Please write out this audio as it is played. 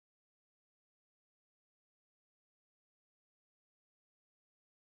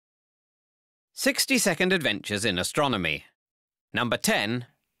60-second adventures in astronomy. Number 10.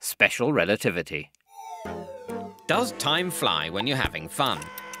 Special relativity. Does time fly when you're having fun?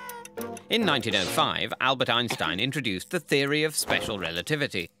 In 1905, Albert Einstein introduced the theory of special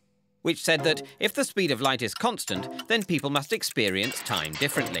relativity, which said that if the speed of light is constant, then people must experience time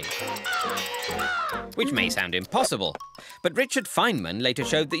differently. Which may sound impossible, but Richard Feynman later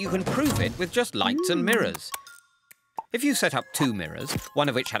showed that you can prove it with just lights and mirrors. If you set up two mirrors, one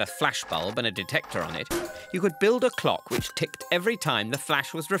of which had a flash bulb and a detector on it, you could build a clock which ticked every time the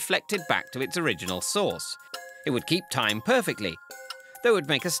flash was reflected back to its original source. It would keep time perfectly, though it would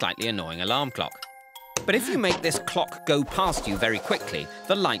make a slightly annoying alarm clock. But if you make this clock go past you very quickly,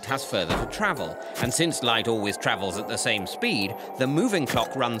 the light has further to travel, and since light always travels at the same speed, the moving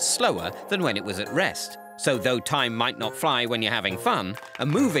clock runs slower than when it was at rest. So though time might not fly when you're having fun, a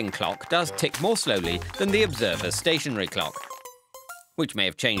moving clock does tick more slowly than the observer's stationary clock. Which may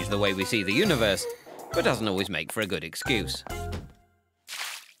have changed the way we see the universe, but doesn't always make for a good excuse.